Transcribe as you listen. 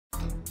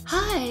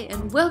Hi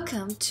and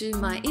welcome to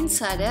my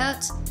Inside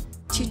Out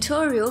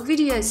tutorial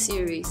video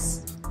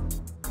series.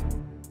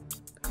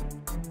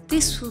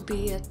 This will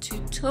be a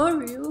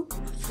tutorial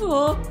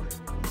for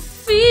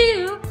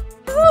fear.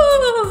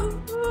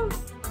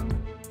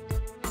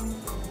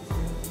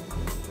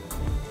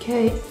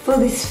 Okay, for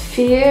this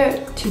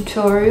fear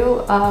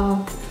tutorial,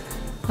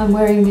 I'm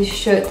wearing this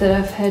shirt that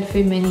I've had for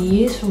many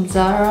years from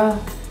Zara,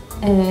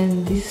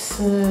 and this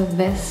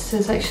vest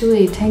is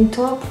actually a tank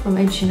top from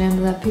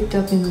H&M that I picked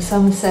up in the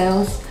summer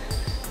sales.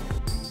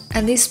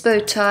 And this bow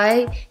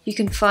tie you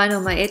can find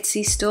on my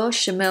Etsy store,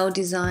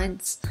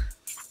 ChamelleDesigns.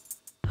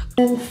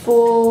 And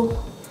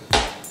for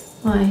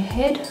my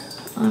head,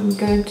 I'm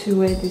going to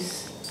wear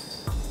this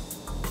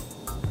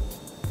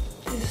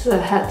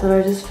hat that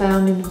I just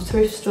found in a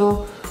thrift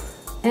store,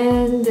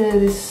 and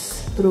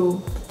this little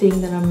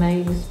thing that I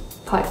made with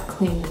pipe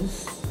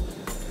cleaners.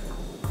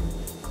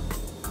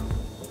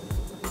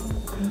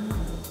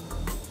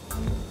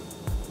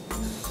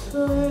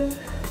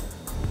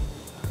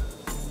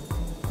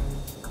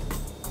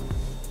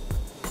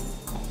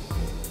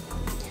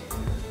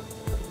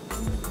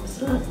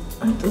 So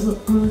it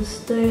doesn't want to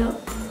stay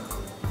up,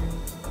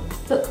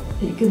 but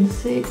you can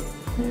see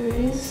there it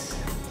is.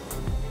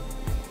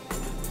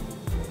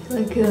 It's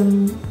like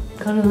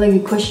kind of like a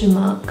question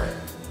mark.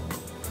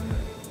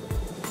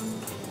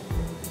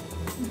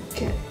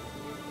 Okay,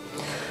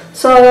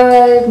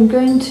 so I'm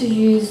going to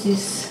use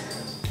this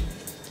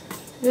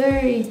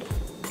very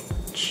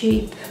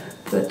cheap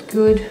but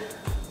good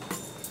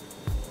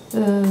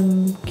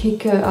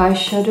Kiko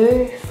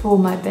eyeshadow for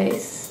my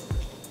base.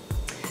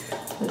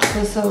 But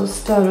first I will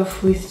start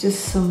off with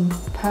just some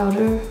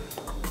powder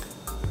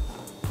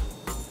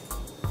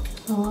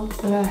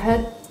that I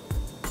had.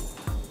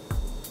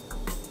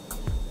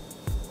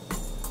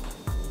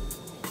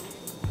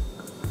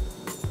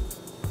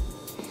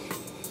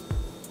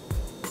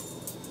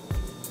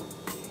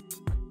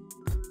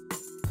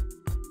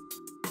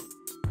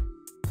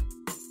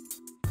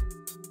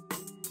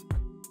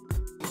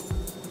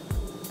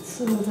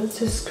 So that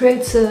just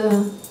creates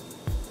a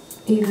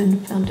even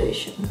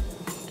foundation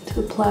to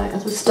apply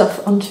other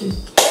stuff onto.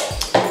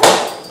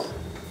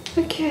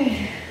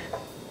 Okay.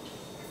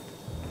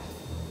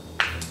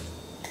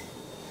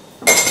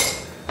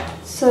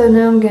 So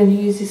now I'm going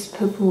to use this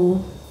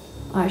purple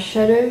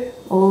eyeshadow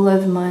all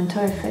over my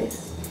entire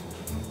face.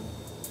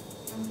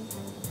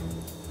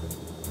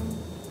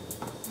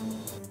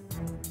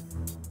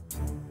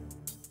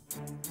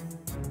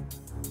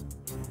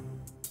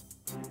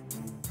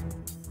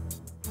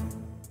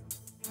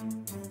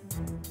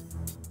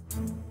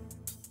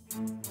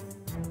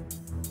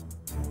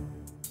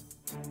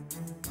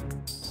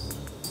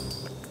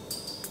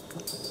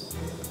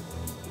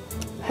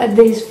 Had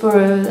these for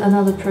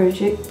another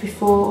project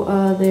before.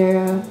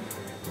 They're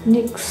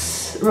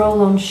NYX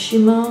Roll-On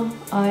Shimmer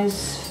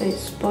Eyes,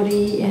 Face,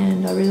 Body,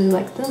 and I really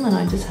like them, and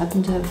I just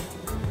happen to have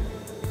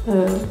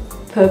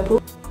purple.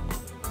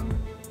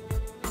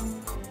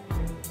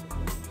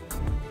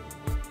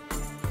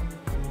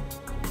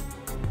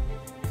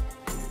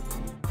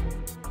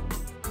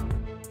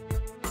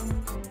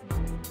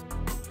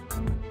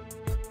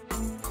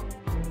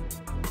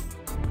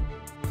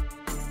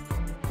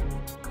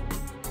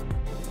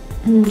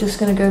 I'm just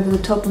going to go over the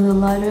top of the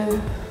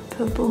lighter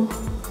purple.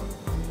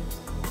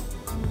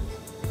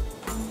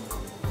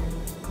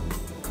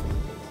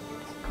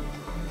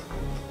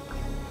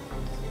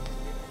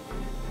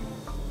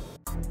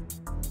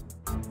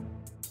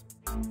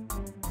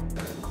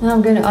 Now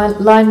I'm going to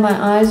line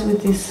my eyes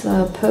with this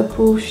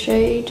purple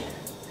shade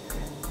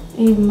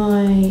in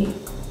my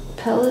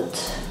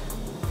palette.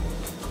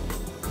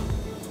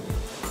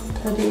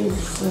 That is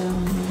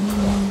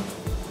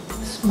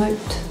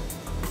smoked.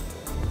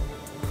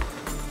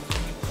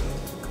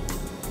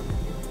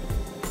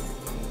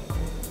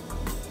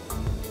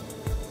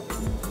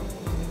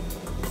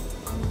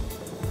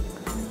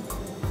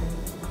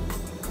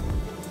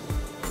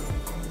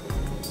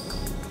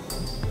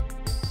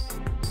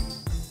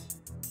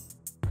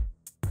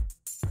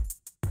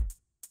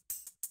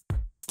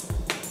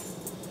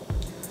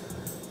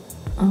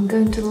 I'm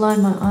going to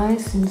line my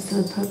eyes since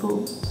the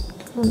purple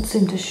doesn't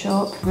seem to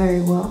show up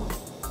very well.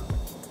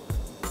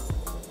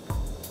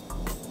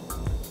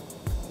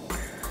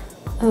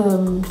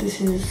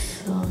 This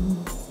is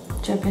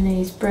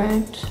Japanese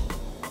brand,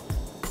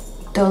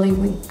 Dolly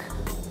Wink.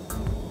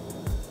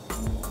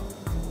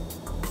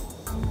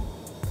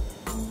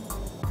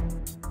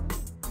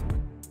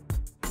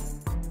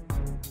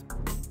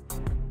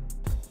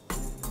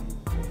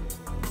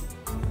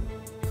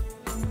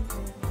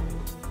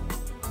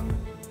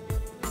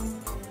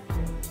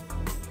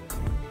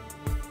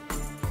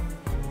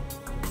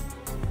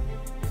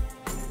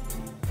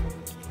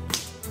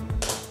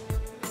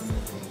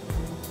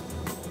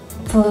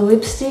 For the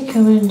lipstick,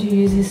 I'm going to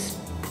use this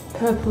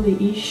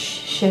purpley-ish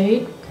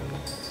shade.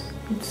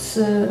 It's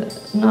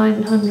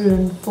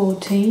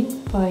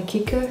 914 by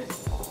Kiko.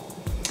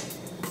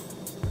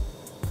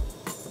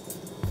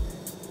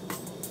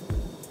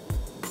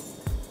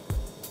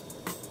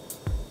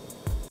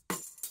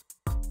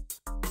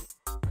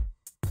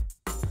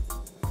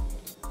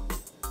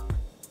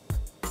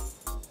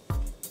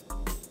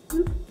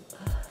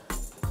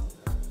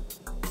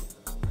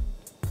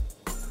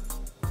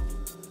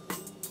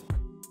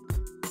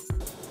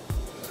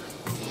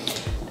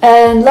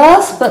 And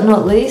last but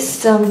not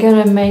least, I'm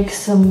gonna make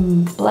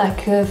some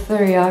black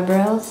furry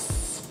eyebrows.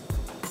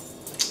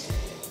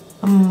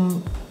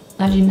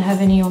 I didn't have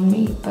any on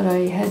me, but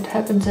I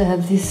happened to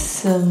have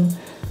this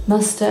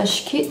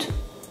mustache kit,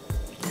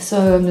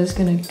 so I'm just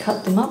gonna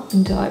cut them up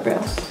into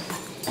eyebrows.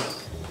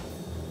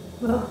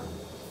 Well.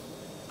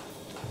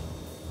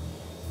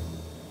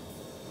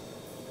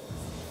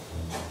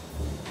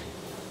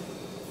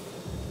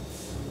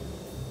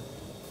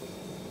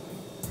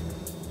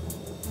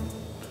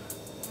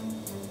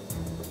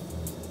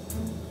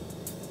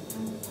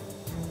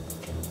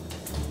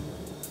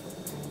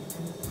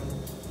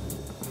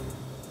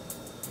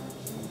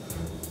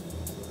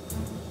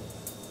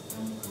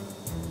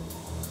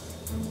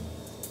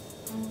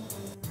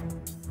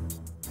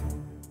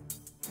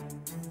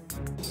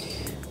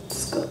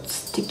 It's got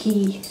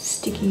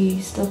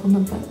sticky stuff on the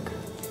back.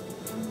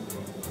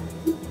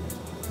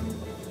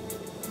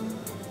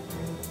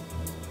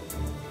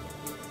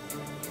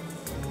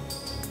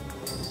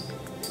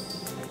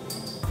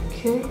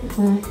 Okay,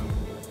 my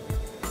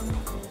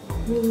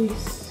really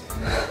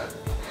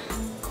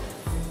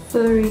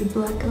furry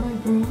black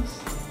eyebrows.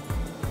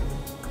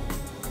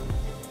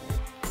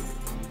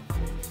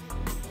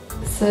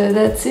 So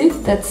that's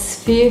it, that's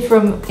Sphere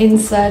from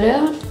Inside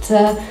Out.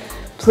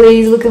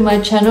 Please look at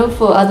my channel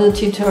for other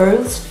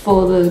tutorials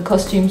for the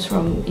costumes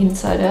from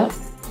Inside Out.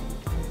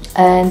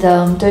 And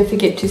don't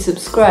forget to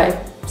subscribe.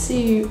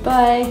 See you,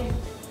 bye!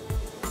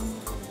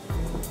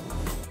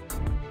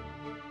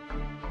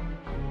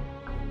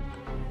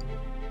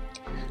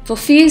 For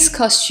Fear's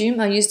costume,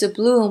 I used a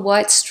blue and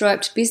white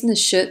striped business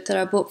shirt that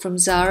I bought from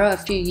Zara a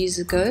few years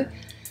ago.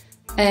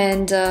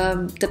 And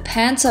the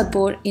pants I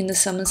bought in the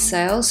summer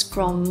sales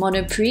from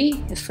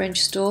Monoprix, a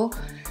French store.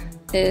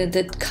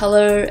 The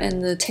colour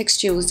and the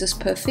texture was just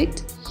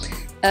perfect.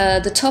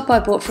 The top I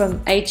bought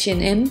from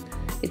H&M.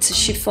 It's a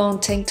chiffon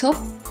tank top.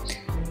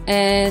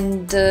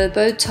 And the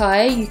bow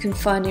tie you can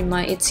find in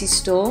my Etsy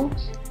store,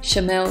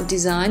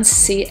 chamelledesigns,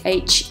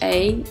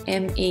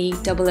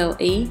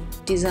 CHAMELLE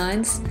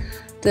designs.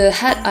 The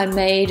hat I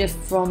made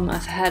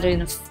I've had it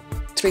in a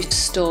thrift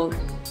store.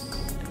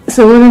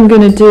 So what I'm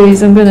going to do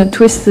is I'm going to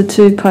twist the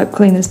two pipe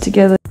cleaners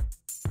together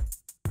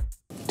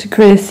to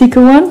create a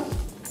thicker one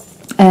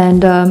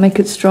and make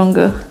it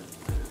stronger.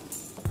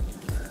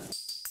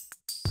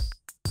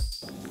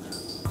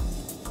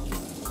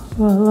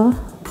 Voila.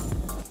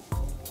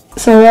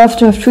 So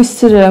after I've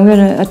twisted it, I'm going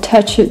to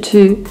attach it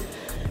to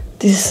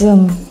this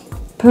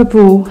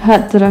purple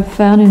hat that I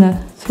found in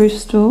a thrift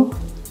store.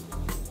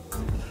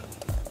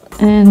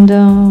 And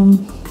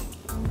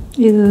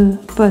either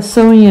by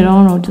sewing it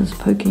on or just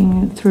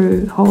poking it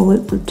through a hole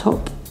at the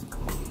top.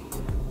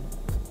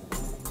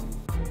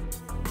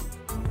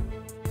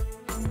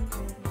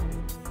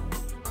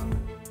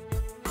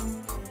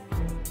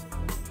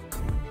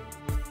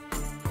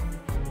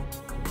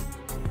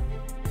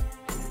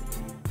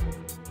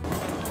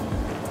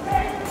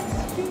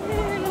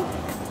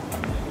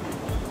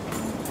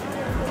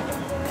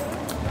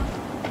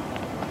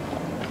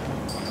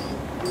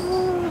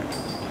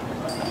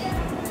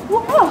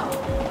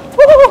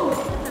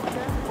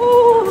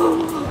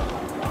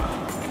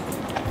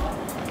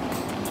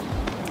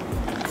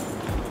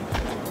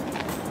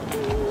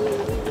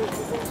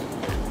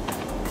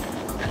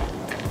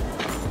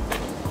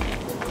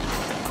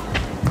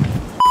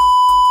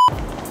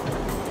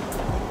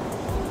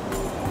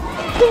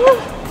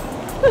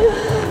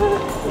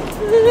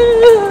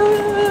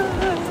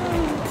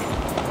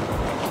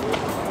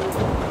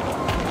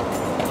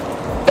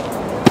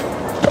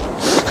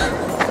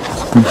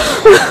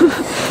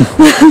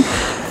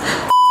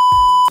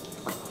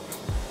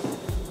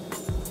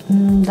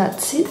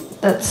 That's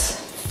it. That's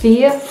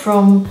Fear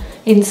from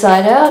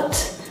Inside Out.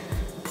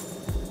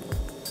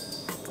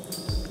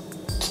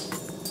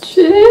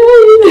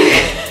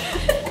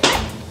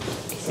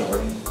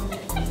 Sorry.